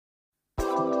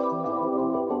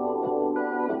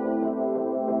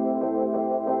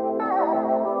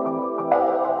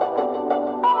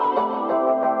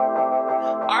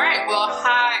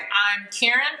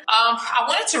Karen. I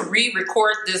wanted to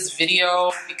re-record this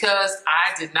video because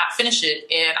I did not finish it,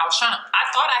 and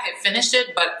I thought I had finished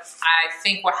it, but I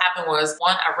think what happened was,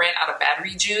 one, I ran out of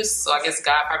battery juice, so I guess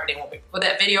God probably didn't want me to put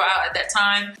that video out at that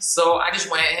time, so I just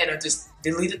went ahead and just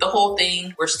deleted the whole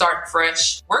thing. We're starting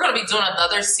fresh. We're gonna be doing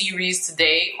another series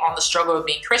today on the struggle of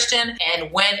being Christian,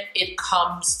 and when it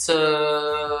comes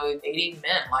to dating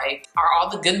men, like, are all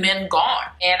the good men gone?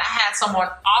 And I had someone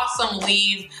awesome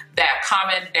leave that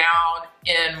comment down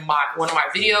in one of my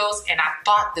videos, and I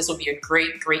thought this would be a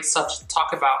great subject to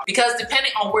talk about, because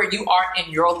depending on where you are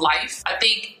in your life, I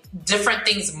think different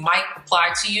things might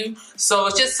apply to you. So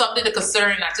it's just something to consider,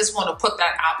 and I just want to put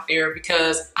that out there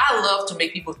because I love to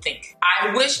make people think.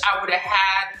 I wish I would have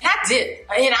had, and I did,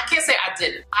 and I can't say I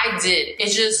didn't. I did.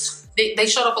 It's just, they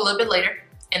showed up a little bit later,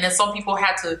 and then some people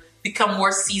had to become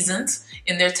more seasoned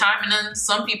in their time, and then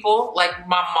some people, like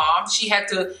my mom, she had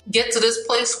to get to this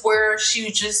place where she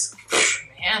would just,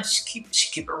 man, she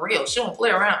keep it real. She don't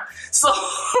play around. So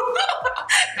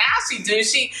now she do.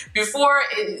 Before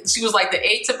she was like the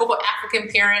atypical African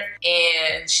parent,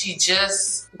 and she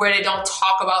just, where they don't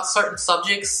talk about certain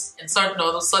subjects, and certain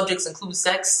those subjects include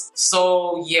sex.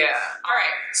 So yeah. All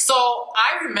right. So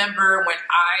I remember when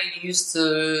I used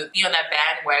to be on that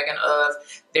bandwagon of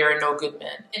there are no good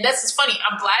men. And that's just funny.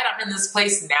 I'm glad I'm in this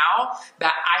place now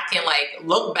that I can like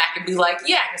look back and be like,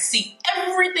 yeah, I can see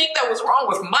everything that was wrong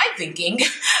with my thinking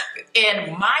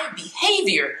and my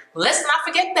behavior. Let's not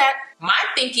forget that. My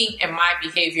thinking and my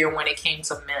behavior when it came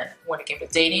to men, when it came to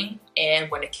dating,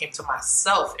 and when it came to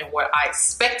myself and what I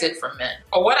expected from men,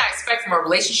 or what I expect from a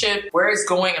relationship, where it's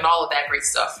going, and all of that great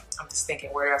stuff. I'm just thinking,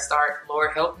 where do I start?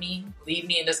 Lord, help me, lead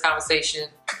me in this conversation,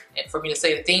 and for me to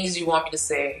say the things you want me to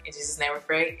say. In Jesus' name we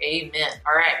pray, amen.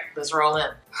 All right, let's roll in.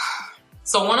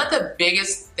 So one of the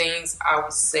biggest things I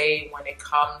would say when it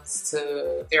comes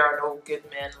to there are no good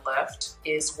men left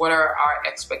is, what are our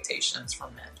expectations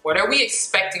from men? What are we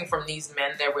expecting from these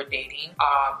men that we're dating?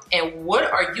 And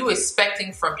what are you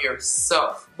expecting from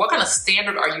yourself? What kind of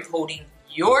standard are you holding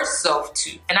yourself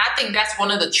to? And I think that's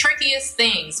one of the trickiest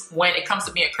things when it comes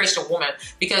to being a Christian woman,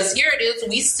 because here it is,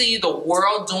 we see the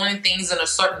world doing things in a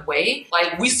certain way.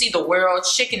 Like, we see the world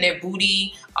shaking their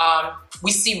booty. We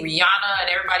see Rihanna and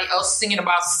everybody else singing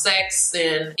about sex,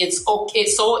 and it's okay.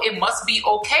 So it must be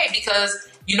okay, because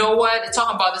you know what? They're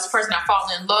talking about this person I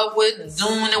fallen in love with and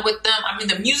doing it with them. I mean,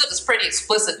 the music is pretty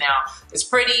explicit now. It's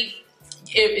pretty,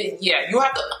 yeah, you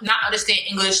have to not understand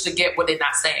English to get what they're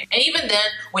not saying. And even then,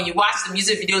 when you watch the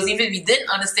music videos, even if you didn't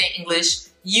understand English,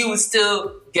 you would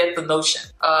still get the notion.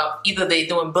 Either they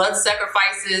doing blood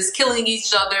sacrifices, killing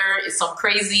each other, it's some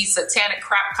crazy satanic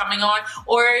crap coming on,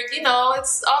 or, you know,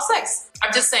 it's all sex.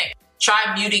 I'm just saying.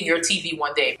 Try muting your TV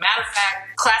one day. Matter of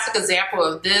fact, classic example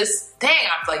of this, dang,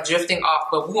 I'm like drifting off,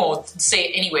 but we won't say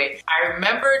it anyway. I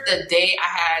remember the day I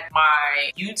had my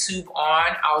YouTube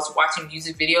on, I was watching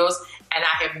music videos, and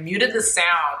I had muted the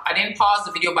sound. I didn't pause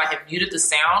the video, but I had muted the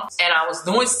sound, and I was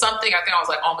doing something, I think I was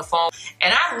like on the phone,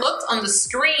 and I looked on the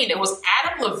screen, it was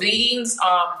Adam Levine's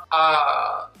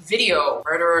video,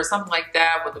 Murder or something like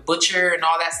that, with the butcher and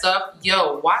all that stuff.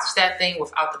 Yo, watch that thing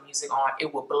without the music on.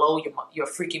 It will blow your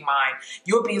freaking mind.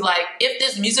 You'll be like, if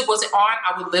this music wasn't on,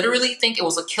 I would literally think it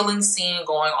was a killing scene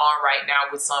going on right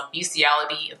now with some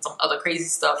bestiality and some other crazy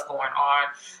stuff going on.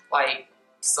 Like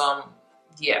some,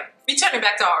 yeah. Returning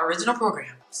back to our original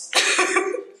programs.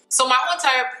 So my whole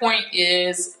entire point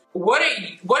is, what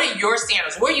are your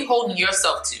standards? What are you holding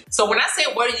yourself to? So when I say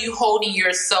what are you holding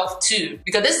yourself to,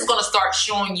 because this is going to start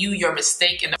showing you your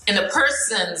mistake in the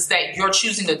persons that you're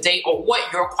choosing to date, or what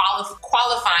you're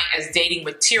qualifying as dating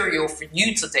material for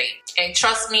you to date. And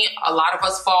trust me, a lot of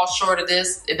us fall short of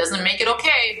this. It doesn't make it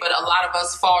okay, but a lot of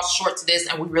us fall short to this,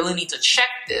 and we really need to check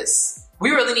this. We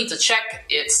really need to check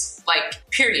it, like,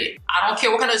 period. I don't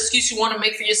care what kind of excuse you want to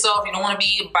make for yourself. You don't want to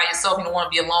be by yourself. You don't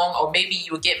want to be alone. Or maybe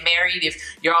you would get married if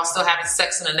you're all still having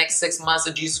sex in the next 6 months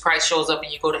and Jesus Christ shows up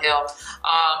and you go to hell.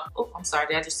 Oh, I'm sorry.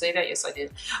 Did I just say that? Yes, I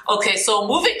did. Okay, so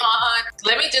moving on.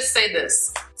 Let me just say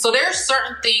this. So there are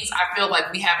certain things I feel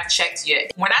like we haven't checked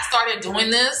yet. When I started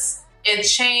doing this, it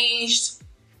changed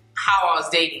how I was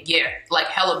dating. Yeah, like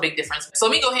hella big difference. So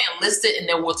let me go ahead and list it, and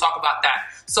then we'll talk about that.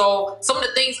 So some of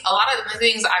the things, a lot of the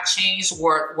things I changed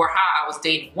were how I was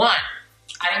dating. One,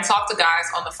 I didn't talk to guys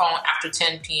on the phone after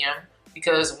 10 p.m.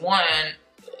 because, one,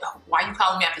 why are you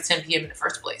calling me after 10 p.m. in the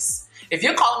first place? If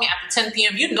you're calling me after 10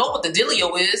 p.m., you know what the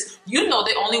dealio is. You know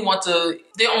they only want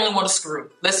to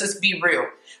screw. Let's just be real.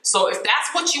 So if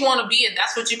that's what you want to be and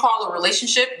that's what you call a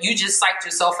relationship, you just psyched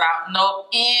yourself out. Nope,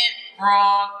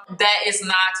 wrong. That is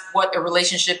not what a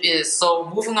relationship is.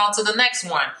 So moving on to the next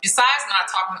one. Besides not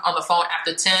talking on the phone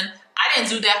after 10, I didn't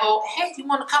do that whole, hey, you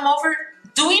want to come over?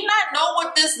 Do we not know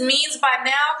what this means by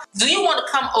now? Do you want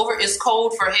to come over is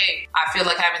code for, hey, I feel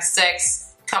like having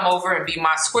sex. Come over and be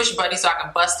my squish buddy so I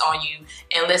can bust on you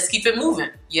and let's keep it moving.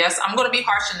 Yes, I'm going to be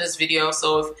harsh in this video.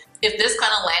 So if this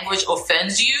kind of language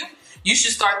offends you, you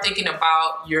should start thinking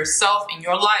about yourself and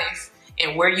your life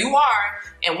and where you are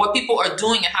and what people are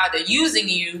doing and how they're using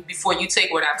you before you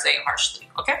take what I'm saying harshly,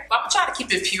 okay? But I'm trying to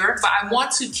keep it pure, but I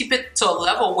want to keep it to a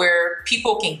level where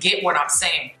people can get what I'm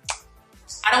saying.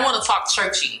 I don't want to talk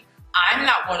churchy. I'm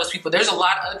not one of those people. There's a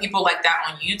lot of other people like that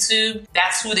on YouTube.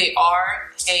 That's who they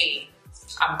are. Hey,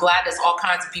 I'm glad there's all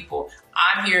kinds of people.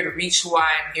 I'm here to reach who I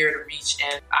am here to reach,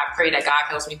 and I pray that God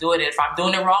helps me do it. And if I'm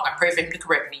doing it wrong, I pray for him to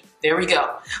correct me. There we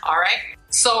go. All right?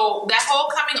 So that whole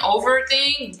coming over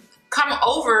thing, come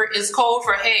over is code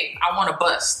for, hey, I want to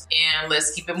bust and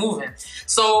let's keep it moving.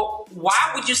 So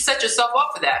why would you set yourself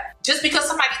up for that? Just because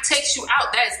somebody takes you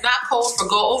out, that is not code for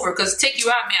go over. Because take you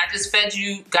out, man, I just fed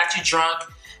you, got you drunk,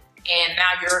 and now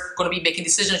you're going to be making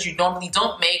decisions you normally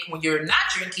don't make when you're not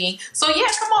drinking. So yeah,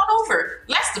 come on over.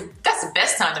 That's the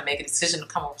best time to make a decision to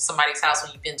come over to somebody's house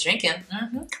when you've been drinking.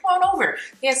 Come on over.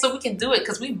 Yeah, so we can do it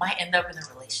because we might end up in a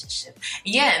relationship.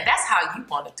 Yeah, and that's how you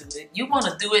want to do it. You want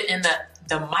to do it in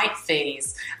the might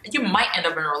phase. You might end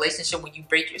up in a relationship when you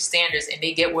break your standards and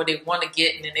they get what they want to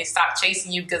get and then they stop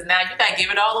chasing you because now you got to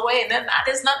give it all away and then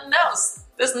there's nothing else.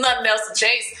 There's nothing else to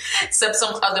chase except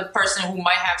some other person who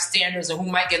might have standards and who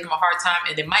might give them a hard time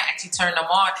and they might actually turn them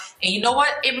on. And you know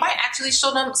what? It might actually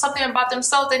show them something about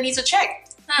themselves that needs a check.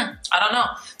 I don't know.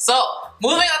 So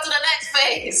moving on to the next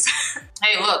phase.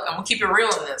 Hey, look, I'm going to keep it real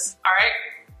in this. All right.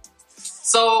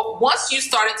 So once you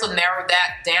started to narrow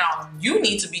that down, you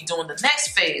need to be doing the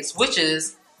next phase, which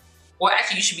is, well,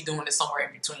 actually you should be doing this somewhere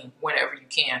in between whenever you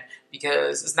can,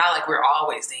 because it's not like we're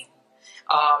always dating.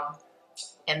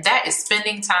 And that is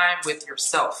spending time with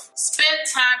yourself. Spend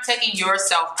time taking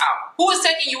yourself out. Who is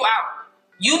taking you out?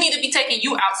 You need to be taking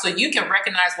you out so you can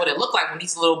recognize what it looked like when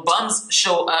these little bums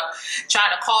show up trying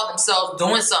to call themselves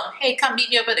doing something. Hey, come meet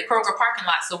me up at the Kroger parking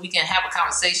lot so we can have a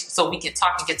conversation, so we can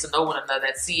talk and get to know one another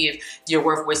and see if you're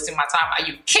worth wasting my time. Are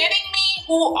you kidding me?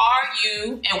 Who are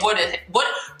you? And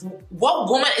what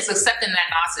woman is accepting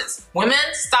that nonsense? Women,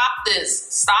 stop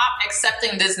this. Stop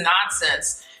accepting this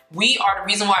nonsense. We are the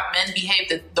reason why men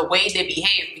behave the way they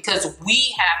behave because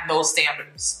we have no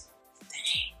standards.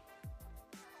 Dang.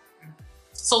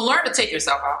 So learn to take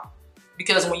yourself out.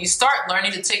 Because when you start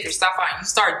learning to take yourself out and you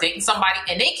start dating somebody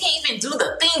and they can't even do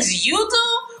the things you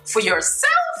do for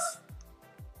yourself,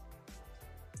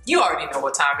 you already know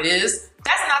what time it is.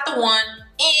 That's not the one.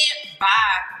 And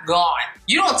bye, gone.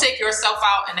 You don't take yourself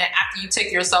out and then after you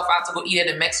take yourself out to go eat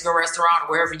at a Mexican restaurant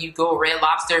or wherever you go, Red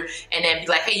Lobster, and then be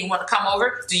like, hey, you want to come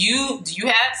over? Do you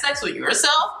have sex with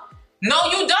yourself? No,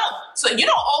 you don't. So you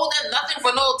don't owe them nothing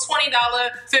for no $20,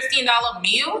 $15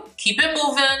 meal. Keep it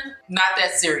moving. Not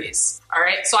that serious. All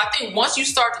right. So I think once you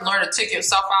start to learn to take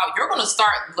yourself out, you're going to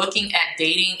start looking at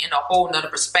dating in a whole nother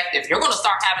perspective. You're going to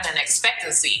start having an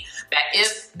expectancy that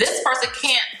if this person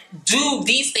can't do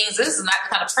these things, this is not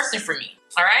the kind of person for me.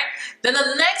 All right. Then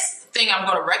the next thing I'm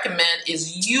going to recommend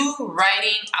is you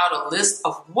writing out a list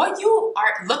of what you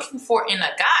are looking for in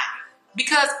a guy.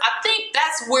 Because I think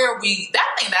that's where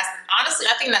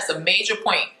I think that's a major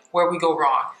point where we go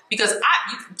wrong. Because if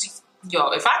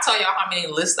I tell y'all how many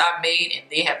lists I've made and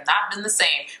they have not been the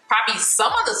same, probably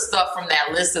some of the stuff from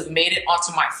that list has made it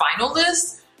onto my final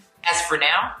list, as for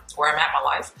now, where I'm at in my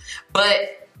life.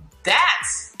 But that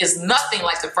is nothing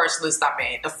like the first list I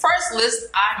made. The first list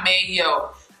I made,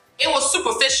 it was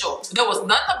superficial. There was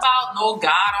nothing about no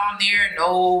God on there,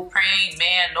 no praying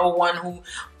man, no one who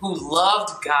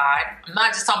loved God. I'm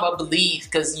not just talking about believe,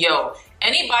 because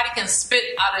anybody can spit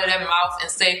out of their mouth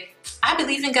and say, I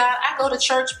believe in God, I go to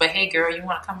church, but hey girl, you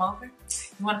want to come over?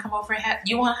 You want to come over and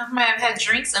have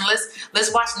drinks and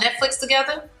let's watch Netflix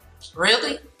together?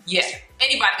 Really? Yeah,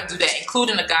 anybody can do that,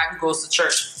 including a guy who goes to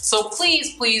church. So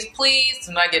please, please, please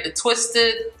do not get it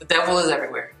twisted. The devil is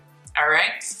everywhere. All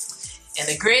right? And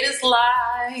the greatest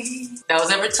lie that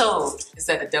was ever told is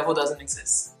that the devil doesn't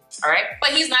exist. All right?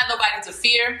 But he's not nobody to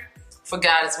fear, for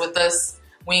God is with us.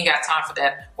 We ain't got time for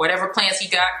that. Whatever plans he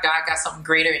got, God got something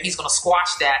greater, and he's going to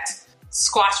squash that.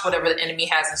 Squash whatever the enemy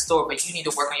has in store. But you need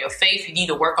to work on your faith. You need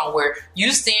to work on where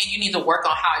you stand. You need to work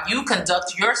on how you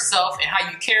conduct yourself and how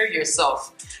you carry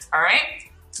yourself. All right?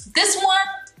 This one,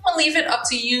 I'm going to leave it up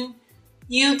to you.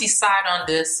 You decide on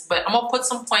this. But I'm going to put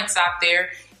some points out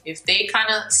there. if they kind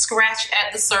of scratch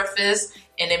at the surface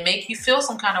and it make you feel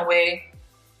some kind of way,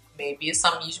 maybe it's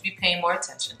something you should be paying more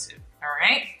attention to, all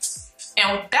right?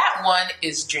 And that one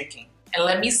is drinking. And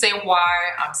let me say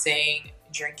why I'm saying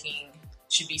drinking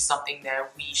should be something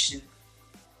that we should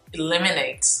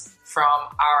eliminate from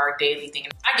our daily thing.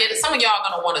 I get it. Some of y'all are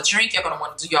gonna want to drink. You're gonna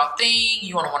want to do y'all thing.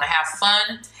 You want to have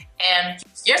fun. And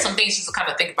here's some things just to kind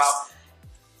of think about.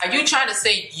 Are you trying to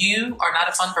say you are not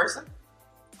a fun person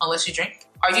unless you drink?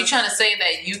 Are you trying to say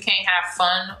that you can't have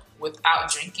fun without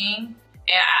drinking?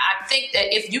 And I think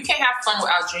that if you can't have fun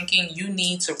without drinking, you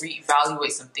need to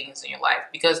reevaluate some things in your life.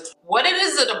 Because what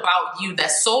is it about you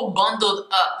that's so bundled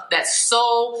up, that's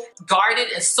so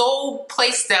guarded and so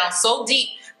placed down so deep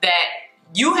that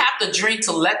you have to drink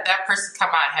to let that person come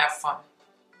out and have fun?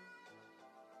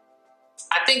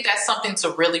 I think that's something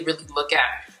to really, really look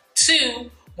at. 2,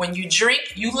 when you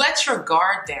drink, you let your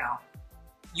guard down.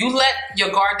 You let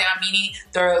your guard down, meaning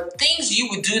there are things you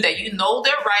would do that you know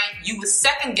they're right. You would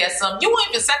second guess them. You won't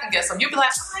even second guess them. You'll be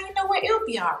like, oh, you know what? It'll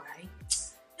be all right.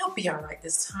 It'll be all right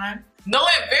this time.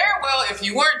 Knowing very well if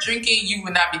you weren't drinking, you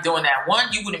would not be doing that.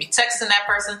 1, you wouldn't be texting that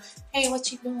person, hey, what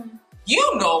you doing?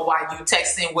 You know why you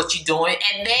texting what you doing,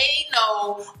 and they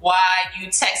know why you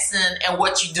texting and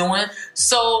what you doing.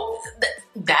 So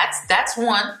that's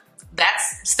one.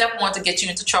 That's step 1 to get you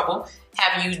into trouble.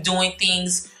 Have you doing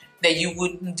things that you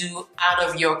wouldn't do out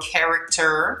of your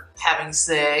character, having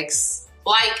sex.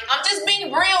 Like, I'm just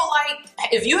being real. Like,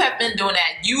 if you have been doing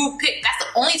that, that's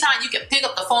the only time you can pick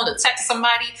up the phone to text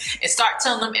somebody and start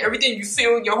telling them everything you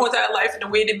feel in your whole entire life and the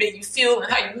way they make you feel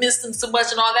and how you miss them so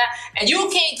much and all that. And you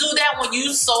can't do that when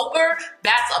you sober.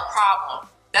 That's a problem.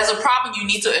 That's a problem you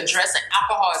need to address, and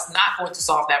alcohol is not going to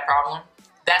solve that problem.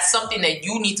 That's something that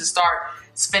you need to start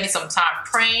spending some time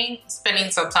praying,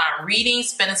 spending some time reading,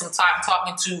 spending some time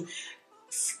talking to,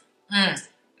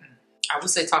 I would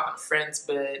say talking to friends,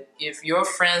 but if your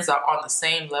friends are on the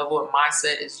same level and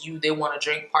mindset as you, they want to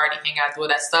drink, party, hang out, do all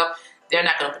that stuff, they're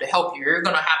not going to be able to help you. You're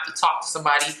going to have to talk to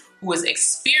somebody who is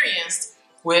experienced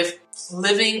with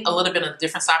living a little bit on a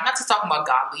different side. I'm not just talking about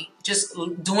godly, just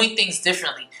doing things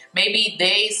differently. Maybe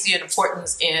they see an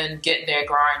importance in getting their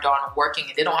grind on and working,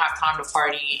 and they don't have time to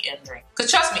party and drink. Because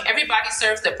trust me, everybody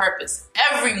serves their purpose.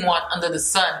 Everyone under the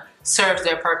sun serves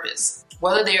their purpose.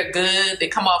 Whether they're good, they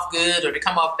come off good, or they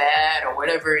come off bad, or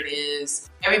whatever it is,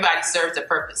 everybody serves their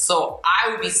purpose. So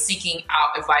I would be seeking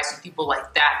out advice from people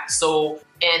like that. So,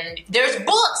 and there's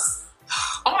books.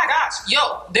 Oh my gosh,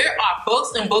 yo, there are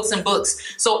books and books and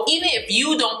books. So even if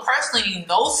you don't personally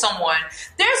know someone,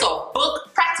 there's a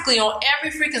book practically on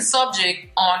every freaking subject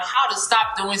on how to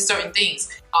stop doing certain things,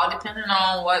 all depending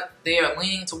on what they are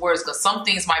leaning towards, because some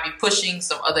things might be pushing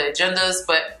some other agendas,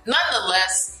 but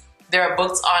nonetheless, there are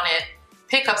books on it.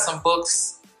 Pick up some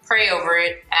books, pray over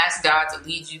it, ask God to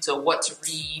lead you to what to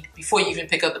read before you even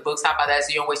pick up the books. How about that, so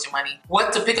you don't waste your money?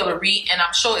 What to pick up and read, and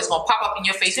I'm sure it's gonna pop up in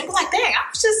your face. You'll be like, dang, I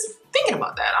was just thinking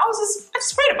about that. I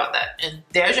just prayed about that. And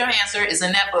there's your answer. It's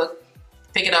in that book.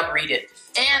 Pick it up, read it.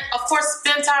 And of course,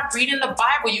 spend time reading the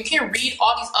Bible. You can read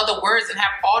all these other words and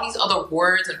have all these other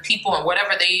words and people and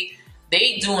whatever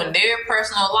they do in their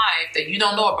personal life that you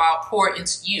don't know about pour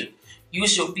into you. You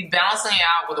should be balancing it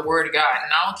out with the word of God.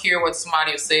 And I don't care what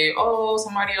somebody will say, oh,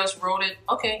 somebody else wrote it.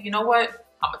 Okay, you know what?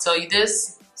 I'm going to tell you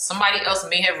this. Somebody else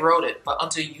may have wrote it. But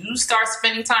until you start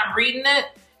spending time reading it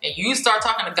and you start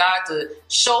talking to God to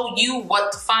show you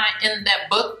what to find in that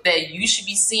book that you should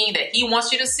be seeing, that he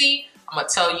wants you to see, I'm going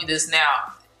to tell you this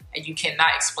now. And you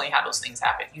cannot explain how those things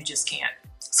happen. You just can't.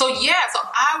 So yeah, so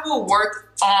I will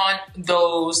work on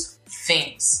those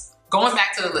things. Going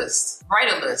back to the list, write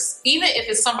a list. Even if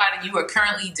it's somebody you are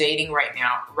currently dating right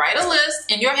now, write a list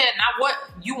in your head, not what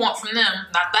you want from them,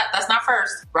 not that, that's not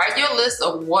first. Write your list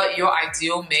of what your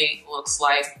ideal mate looks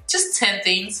like. Just 10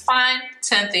 things, find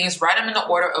 10 things, write them in the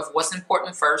order of what's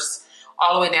important first,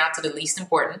 all the way down to the least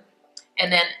important.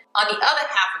 And then on the other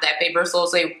half of that paper, so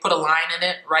say put a line in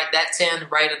it, write that 10,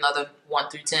 write another 1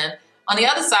 through 10. On the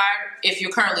other side, if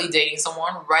you're currently dating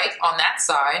someone, write on that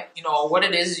side, you know, what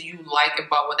it is you like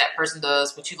about what that person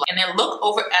does, what you like. And then look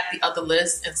over at the other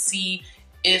list and see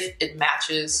if it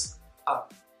matches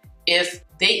up. If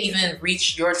they even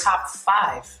reach your top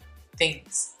 5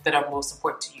 things that are most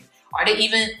important to you. Are they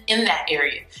even in that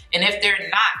area? And if they're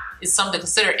not, it's something to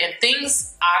consider. And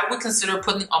things I would consider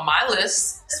putting on my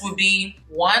list would be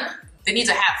 1, they need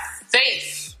to have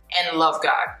faith and love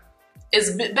God. It's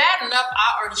bad enough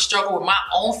I already struggle with my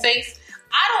own faith.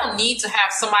 I don't need to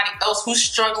have somebody else who's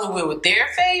struggling with their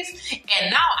faith.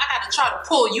 And now I got to try to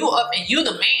pull you up and you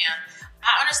the man.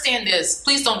 I understand this.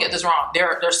 Please don't get this wrong. There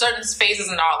are certain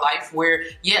phases in our life where,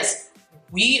 yes,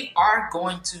 we are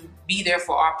going to be there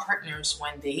for our partners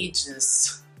when they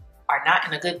just are not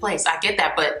in a good place. I get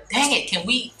that, but dang it, can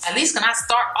I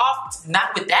start off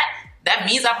not with that? That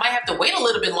means I might have to wait a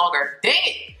little bit longer. Dang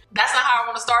it. That's not how I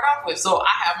want to start off with. So I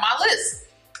have my list.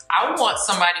 I want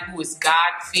somebody who is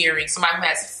God-fearing, somebody who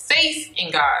has faith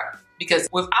in God. Because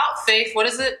without faith, what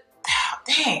is it?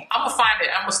 Dang, I'm going to find it.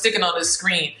 I'm going to stick it on the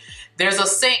screen. There's a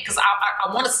saying, because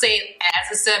I want to say it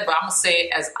as it said, but I'm going to say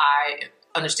it as I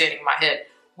understand it in my head.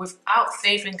 Without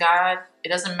faith in God, it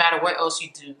doesn't matter what else you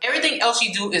do. Everything else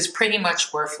you do is pretty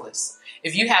much worthless.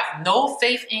 If you have no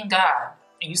faith in God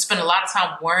and you spend a lot of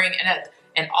time worrying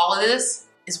and all of this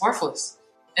is worthless.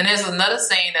 And there's another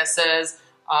saying that says,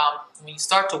 when you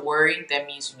start to worry, that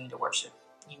means you need to worship.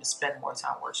 You need to spend more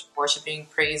time worshiping,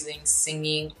 praising,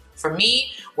 singing. For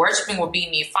me, worshiping would be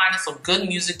me finding some good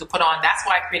music to put on. That's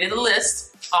why I created a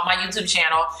list on my YouTube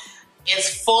channel.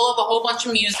 It's full of a whole bunch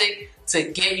of music to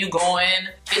get you going,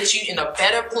 get you in a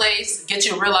better place, get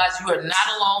you to realize you are not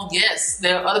alone. Yes,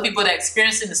 there are other people that are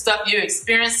experiencing the stuff you're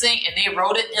experiencing, and they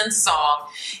wrote it in song.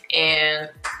 And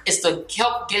it's to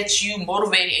help get you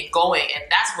motivated and going. And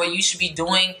that's what you should be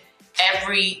doing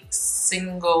every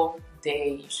single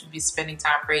day. You should be spending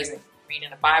time praising. Reading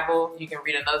the Bible. You can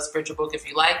read another spiritual book if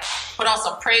you like. Put on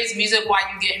some praise music while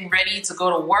you're getting ready to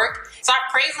go to work. Start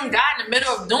praising God in the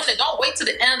middle of doing it. Don't wait till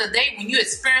the end of the day when you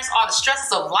experience all the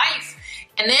stresses of life.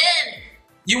 And then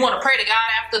you want to pray to God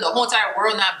after the whole entire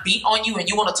world not beat on you and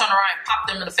you want to turn around and pop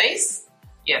them in the face?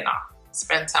 Yeah, nah.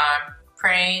 Spend time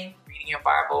praying, reading your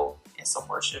Bible, and some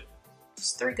worship.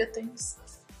 Just 3 good things.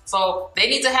 So they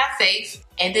need to have faith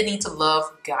and they need to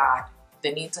love God.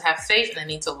 They need to have faith and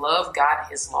they need to love God and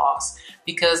his laws.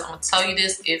 Because I'm going to tell you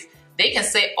this, if they can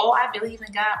say, oh, I believe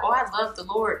in God, oh, I love the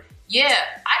Lord. Yeah,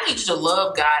 I need you to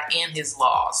love God and his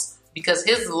laws. Because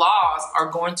his laws are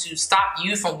going to stop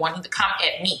you from wanting to come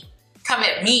at me. Come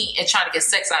at me and try to get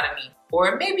sex out of me.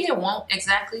 Or maybe it won't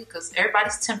exactly, because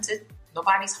everybody's tempted.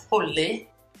 Nobody's holy.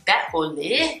 That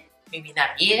holy. Maybe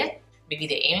not yet. Maybe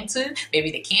they're aiming to.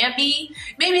 Maybe they can be.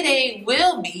 Maybe they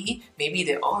will be. Maybe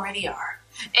they already are.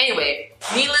 Anyway,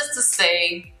 needless to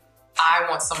say, I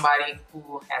want somebody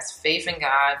who has faith in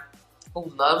God,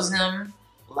 who loves him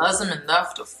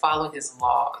enough to follow his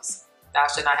laws. Thou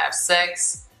shalt not have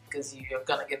sex, because you're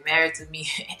going to get married to me,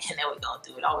 and then we're going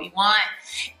to do it all we want.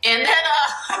 And then,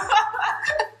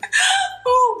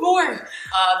 oh boy.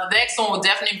 The next one will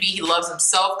definitely be he loves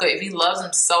himself, because if he loves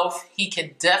himself, he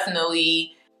can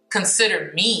definitely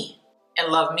consider me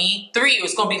and love me. 3,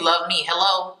 it's going to be love me.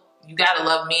 Hello. You gotta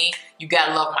love me. You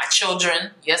gotta love my children.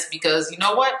 Yes, because you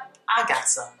know what? I got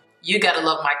some. You gotta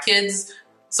love my kids.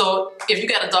 So if you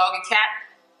got a dog and cat,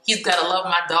 he's gotta love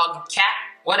my dog and cat.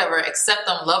 Whatever, accept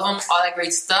them, love them, all that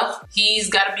great stuff. He's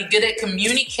gotta be good at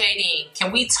communicating.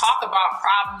 Can we talk about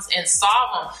problems and solve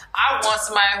them? I want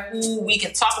somebody who we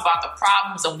can talk about the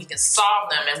problems and we can solve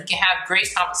them and we can have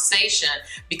great conversation,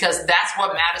 because that's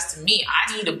what matters to me.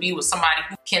 I need to be with somebody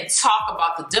who can talk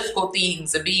about the difficult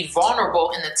things and be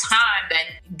vulnerable in the time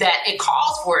that it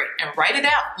calls for it, and write it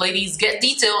out. Ladies, get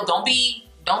detailed. Don't be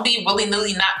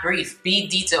willy-nilly not brief. Be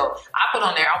detailed. I put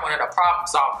on there, I wanted a problem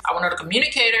solver. I wanted a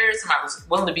communicator, somebody who's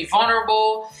willing to be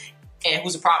vulnerable, and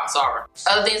who's a problem solver.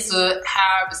 Other things to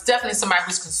have is definitely somebody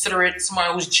who's considerate,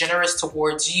 somebody who's generous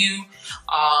towards you.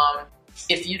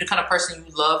 If you're the kind of person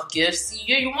who love gifts,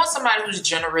 you want somebody who's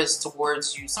generous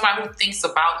towards you. Somebody who thinks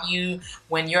about you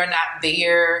when you're not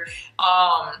there.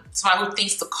 Somebody who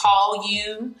thinks to call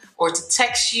you or to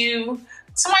text you.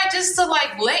 Somebody just to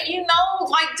let you know,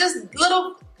 just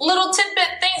little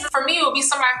tidbit things. For me, it would be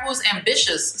somebody who's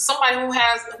ambitious, somebody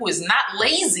who is not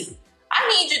lazy. I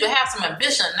need you to have some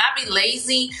ambition, not be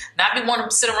lazy, not be wanting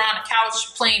to sit around the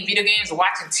couch playing video games or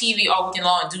watching TV all weekend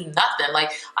long and do nothing.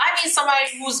 I need somebody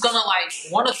who's gonna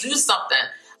want to do something.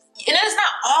 And it's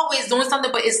not always doing something,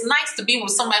 but it's nice to be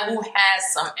with somebody who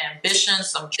has some ambition.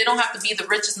 They don't have to be the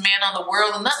richest man on the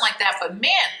world or nothing like that, but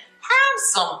man, have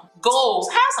some goals,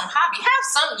 have some hobby,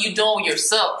 have something you do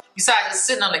yourself. Besides just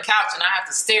sitting on the couch and I have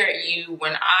to stare at you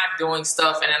when I'm doing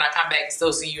stuff and then I come back and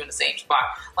still see you in the same spot.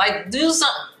 Do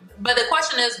something. But the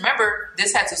question is, remember,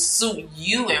 this has to suit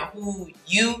you and who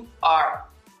you are.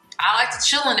 I like to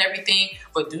chill and everything,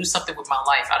 but do something with my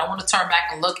life. I don't want to turn back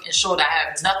and look and show that I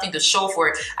have nothing to show for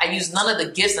it. I use none of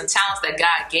the gifts and talents that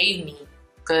God gave me,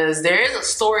 because there is a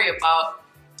story about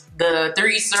the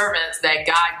 3 servants that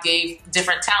God gave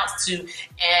different talents to,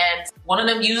 and one of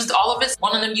them used all of it,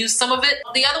 one of them used some of it.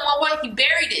 The other one, he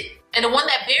buried it. And the one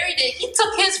that buried it, he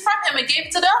took his from him and gave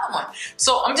it to the other one.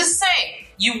 So I'm just saying,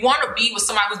 you want to be with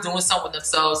somebody who's doing something with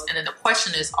themselves, and then the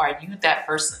question is, are you that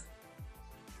person?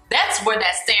 That's where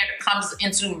that standard comes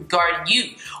into regarding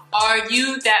you. Are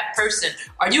you that person?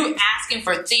 Are you asking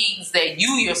for things that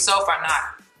you yourself are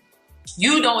not?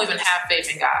 You don't even have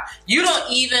faith in God. You don't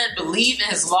even believe in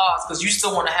his laws because you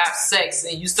still want to have sex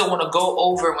and you still want to go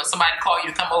over when somebody call you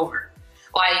to come over.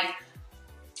 Like,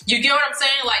 you get what I'm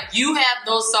saying? Like, you have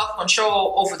no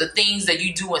self-control over the things that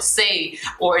you do and say,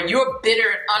 or you're bitter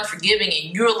and unforgiving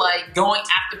and you're like going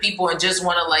after people and just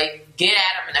want to like get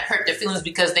at them and hurt their feelings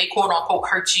because they quote unquote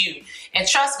hurt you. And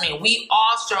trust me, we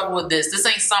all struggle with this. This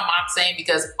ain't something I'm saying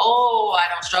because, oh, I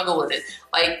don't struggle with it.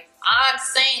 Like, I'm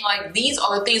saying, like, these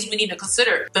are the things we need to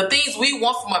consider. The things we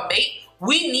want from a mate,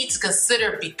 we need to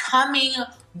consider becoming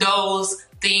those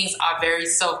things our very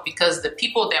self, because the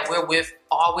people that we're with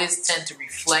always tend to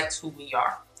reflect who we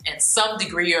are in some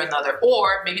degree or another,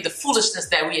 or maybe the foolishness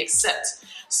that we accept.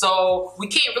 So we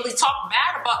can't really talk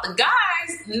bad about the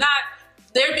guys, not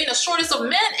there being a shortage of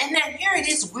men, and then here it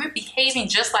is, we're behaving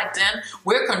just like them.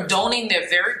 We're condoning their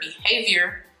very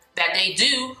behavior that they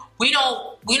do. We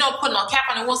don't put no cap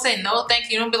on it. We'll say no,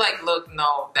 thank you. Don't be like, look,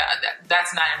 no,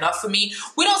 that's not enough for me.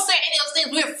 We don't say any of those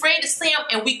things. We're afraid to say them,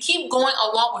 and we keep going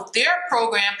along with their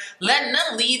program, letting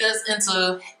them lead us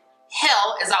into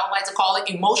hell, as I would like to call it,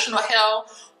 emotional hell,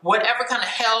 whatever kind of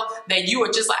hell that you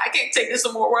are just like, I can't take this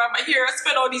anymore. Why am I here? I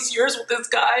spent all these years with this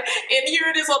guy, and here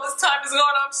it is, all this time is gone.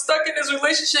 I'm stuck in this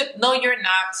relationship. No, you're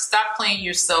not. Stop playing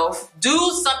yourself. Do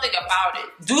something about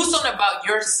it. Do something about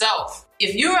yourself.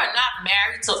 If you are not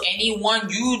married to anyone,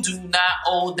 you do not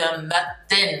owe them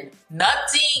nothing.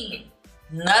 Nothing.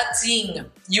 Nothing.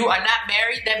 You are not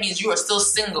married, that means you are still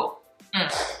single.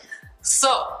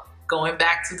 So, going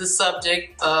back to the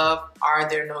subject of, are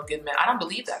there no good men? I don't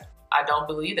believe that. I don't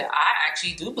believe that. I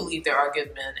actually do believe there are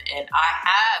good men, and I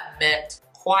have met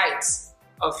quite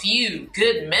a few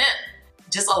good men.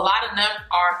 Just a lot of them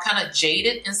are kind of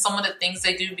jaded in some of the things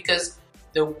they do, because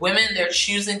the women they're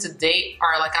choosing to date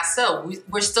are, like I said,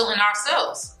 we're still in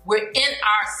ourselves. We're in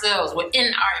ourselves. We're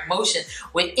in our emotion.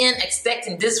 We're in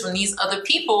expecting this from these other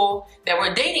people that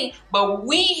we're dating, but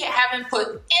we haven't put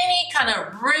any kind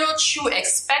of real true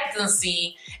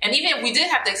expectancy. And even if we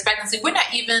did have the expectancy, we're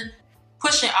not even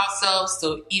pushing ourselves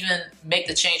to even make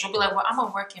the change. We'll be like, well, I'm a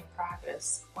work in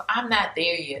progress. Well, I'm not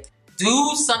there yet.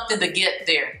 Do something to get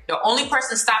there. The only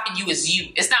person stopping you is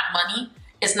you. It's not money.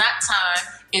 It's not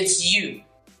time. It's you.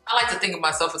 I like to think of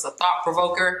myself as a thought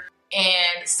provoker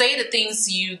and say the things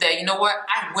to you that, you know what,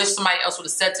 I wish somebody else would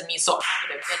have said to me so I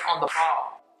could have been on the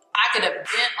ball. I could have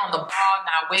been on the ball,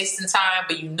 not wasting time.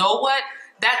 But you know what?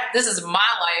 This is my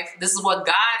life. This is what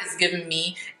God has given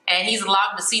me. And he's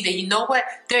allowed me to see that, you know what,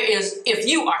 there is, if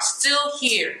you are still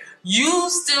here, you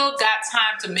still got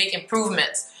time to make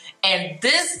improvements. And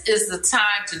this is the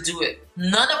time to do it.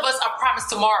 None of us are promised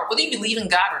tomorrow, whether you believe in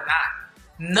God or not.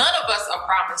 None of us are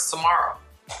promised tomorrow.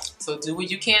 So do what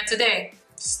you can today.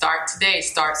 Start today.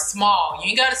 Start small. You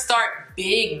ain't got to start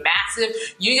big, massive.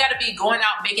 You ain't got to be going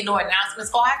out making no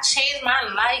announcements. Oh, I changed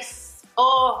my life.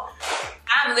 Oh,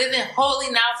 I'm living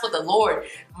holy now for the Lord.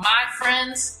 My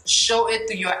friends, show it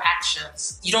through your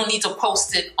actions. You don't need to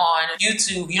post it on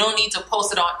YouTube. You don't need to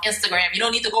post it on Instagram. You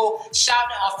don't need to go shout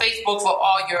it on Facebook for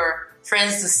all your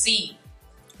friends to see.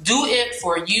 Do it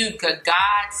for you, because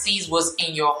God sees what's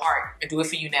in your heart. And do it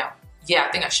for you now. Yeah,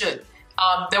 I think I should.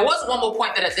 There was one more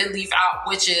point that I did leave out,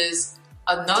 which is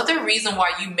another reason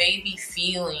why you may be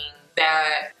feeling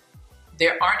that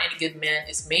there aren't any good men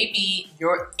is maybe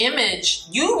your image.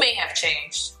 You may have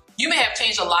changed. You may have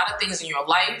changed a lot of things in your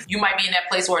life. You might be in that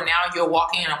place where now you're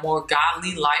walking in a more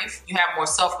godly life. You have more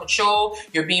self-control.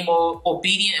 You're being more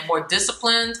obedient and more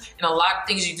disciplined in a lot of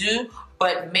things you do.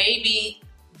 But maybe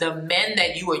the men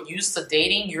that you are used to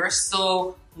dating, you're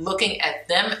still looking at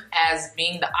them as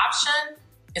being the option,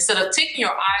 instead of taking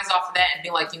your eyes off of that and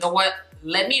being like, you know what?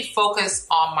 Let me focus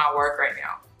on my work right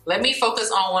now. Let me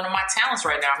focus on one of my talents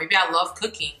right now. Maybe I love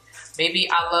cooking. Maybe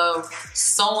I love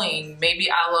sewing. Maybe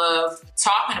I love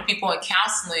talking to people and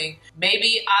counseling.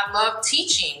 Maybe I love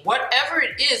teaching. Whatever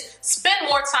it is, spend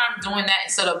more time doing that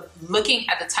instead of looking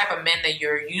at the type of men that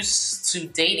you're used to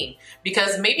dating.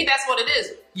 Because maybe that's what it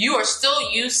is. You are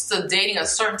still used to dating a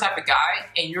certain type of guy,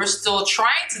 and you're still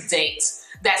trying to date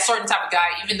that certain type of guy,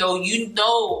 even though you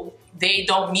know they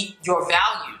don't meet your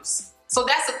values. So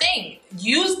that's the thing.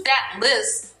 Use that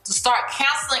list to start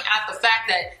canceling out the fact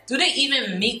that, do they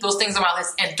even meet those things on my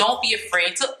list? And don't be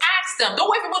afraid to ask them. Don't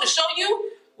wait for people to show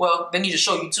you. Well, they need to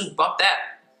show you too. Bump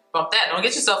that. Bump that. Don't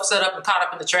get yourself set up and caught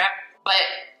up in the trap. But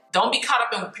don't be caught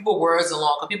up in people's words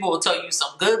alone, because people will tell you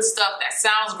some good stuff that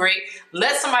sounds great.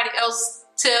 Let somebody else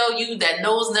tell you that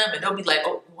knows them, and they'll be like,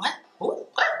 oh, what? What?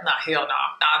 Nah, hell no.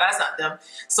 Nah, that's not them.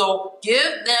 So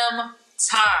give them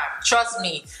time. Trust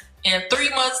me. In 3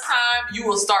 months' time, you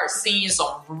will start seeing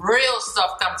some real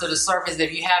stuff come to the surface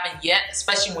if you haven't yet,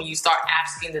 especially when you start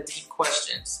asking the deep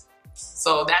questions.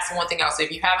 So that's one thing I'll say.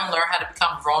 If you haven't learned how to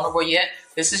become vulnerable yet,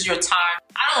 this is your time.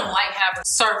 I don't like having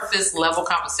surface level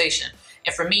conversation.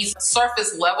 And for me,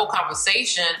 surface level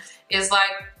conversation is like,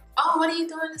 oh, what are you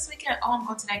doing this weekend? Oh, I'm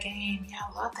going to that game. Yeah,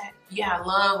 I love that. Yeah, I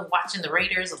love watching the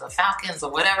Raiders or the Falcons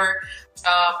or whatever.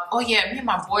 Oh yeah, me and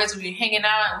my boys, we were hanging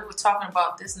out and we were talking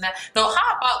about this and that. No,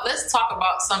 how about let's talk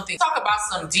about something. Talk about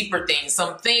some deeper things.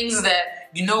 Some things that,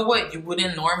 you know what, you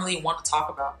wouldn't normally want to talk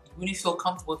about. You wouldn't feel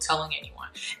comfortable telling anyone.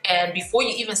 And before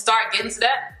you even start getting to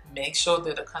that, make sure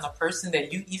they're the kind of person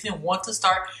that you even want to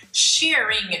start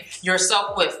sharing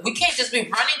yourself with. We can't just be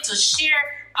running to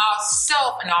share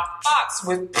ourselves and our thoughts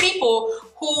with people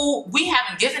who we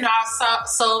haven't given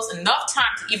ourselves enough time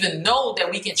to even know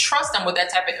that we can trust them with that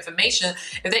type of information.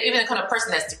 If they're even the kind of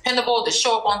person that's dependable, to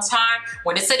show up on time,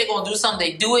 when they say they're going to do something,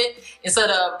 they do it, instead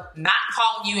of not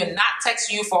calling you and not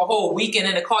texting you for a whole week and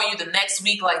then they call you the next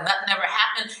week like nothing ever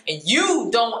happened, and you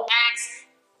don't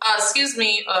ask, excuse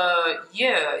me,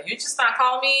 yeah, you just not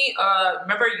calling me.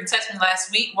 Remember you texted me last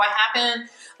week, what happened?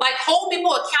 Like, hold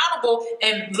people accountable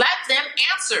and let them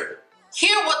answer.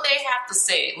 Hear what they have to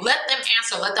say. Let them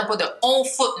answer. Let them put their own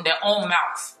foot in their own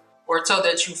mouth, or tell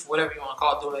their truth, whatever you want to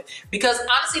call it, do it. Because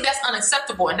honestly, that's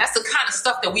unacceptable, and that's the kind of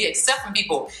stuff that we accept from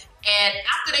people. And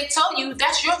after they tell you,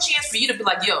 that's your chance for you to be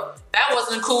like, yo, that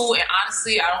wasn't cool, and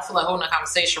honestly, I don't feel like holding a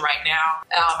conversation right now.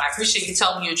 I appreciate you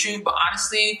telling me your truth, but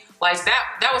honestly, like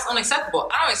that was unacceptable.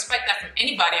 I don't expect that from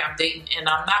anybody I'm dating, and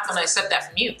I'm not gonna accept that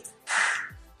from you.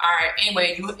 All right,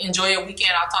 anyway, you enjoy your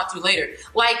weekend. I'll talk to you later.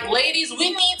 Like, ladies, we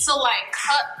need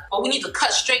to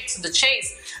cut straight to the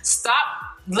chase. Stop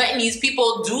letting these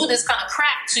people do this kind of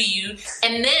crap to you,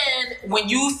 and then when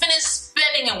you finish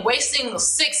spending and wasting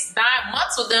 6-9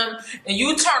 months with them, and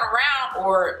you turn around,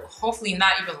 or hopefully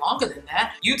not even longer than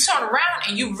that, you turn around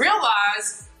and you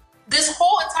realize this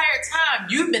whole entire time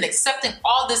you've been accepting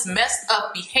all this messed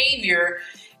up behavior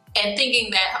and thinking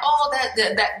that, oh,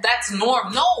 that's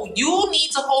norm. No, you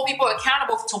need to hold people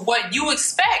accountable to what you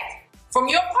expect from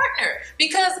your partner.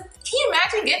 Because can you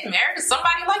imagine getting married to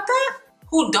somebody like that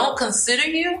who don't consider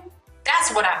you?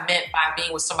 That's what I meant by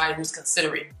being with somebody who's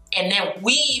considerate. And then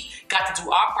we've got to do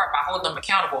our part by holding them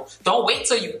accountable. Don't wait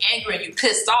till you're angry and you're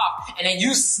pissed off and then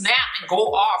you snap and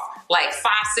go off like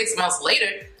 5-6 months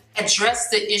later.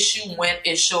 Address the issue when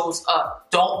it shows up.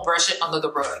 Don't brush it under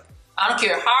the rug. I don't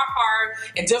care how hard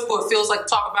and difficult it feels like to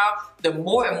talk about, the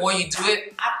more and more you do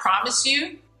it, I promise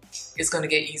you, it's going to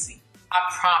get easy. I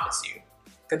promise you.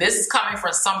 Because this is coming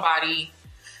from somebody,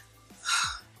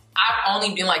 I've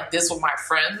only been like this with my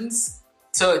friends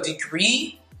to a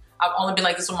degree. I've only been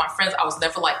like this with my friends. I was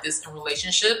never like this in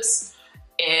relationships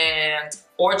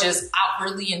or just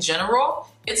outwardly in general.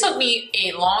 It took me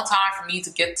a long time for me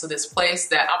to get to this place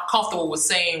that I'm comfortable with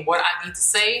saying what I need to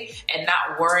say and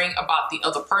not worrying about the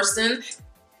other person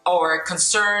or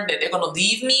concerned that they're going to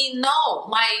leave me. No,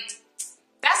 like,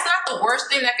 that's not the worst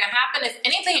thing that can happen. If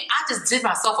anything, I just did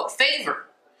myself a favor.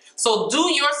 So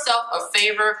do yourself a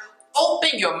favor.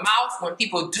 Open your mouth when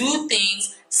people do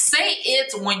things. Say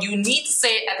it when you need to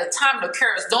say it at the time it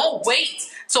occurs. Don't wait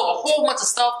till a whole bunch of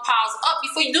stuff piles up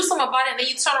before you do something about it and then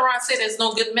you turn around and say there's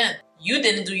no good men. You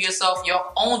didn't do yourself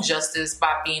your own justice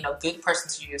by being a good person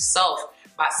to yourself,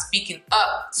 by speaking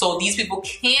up, so these people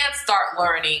can start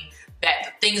learning that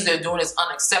the things they're doing is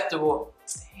unacceptable.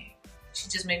 Dang, she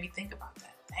just made me think about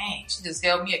that. Dang, she just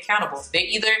held me accountable. They're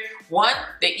either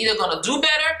gonna do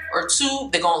better, or 2,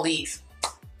 they're gonna leave.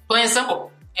 Plain and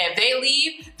simple. And if they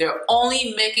leave, they're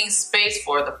only making space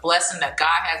for the blessing that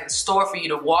God has in store for you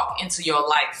to walk into your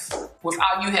life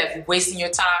without you wasting your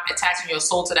time attaching your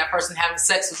soul to that person, having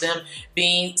sex with them,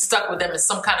 being stuck with them in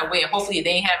some kind of way. And hopefully they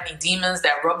ain't have any demons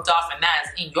that rubbed off and that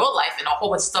is in your life and a whole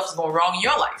bunch of stuff is going wrong in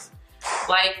your life.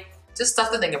 Like, just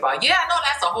stuff to think about. Yeah, I know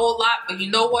that's a whole lot, but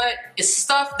you know what? It's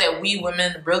stuff that we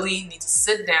women really need to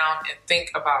sit down and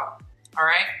think about. All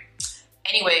right?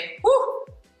 Anyway, whew,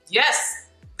 yes.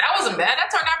 That wasn't bad.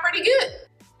 That turned out pretty good.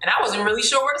 And I wasn't really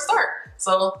sure where to start.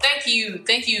 So thank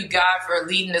you, God, for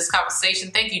leading this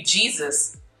conversation. Thank you,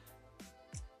 Jesus,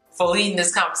 for leading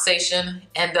this conversation.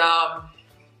 And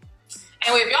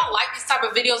anyway, if y'all like these type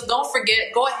of videos, don't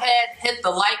forget, go ahead, hit the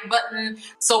like button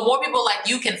so more people like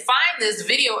you can find this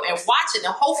video and watch it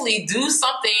and hopefully do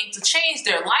something to change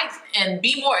their life and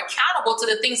be more accountable to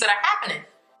the things that are happening.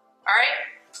 All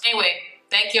right? Anyway,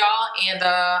 thank y'all, and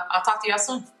I'll talk to y'all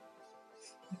soon.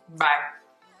 Bye.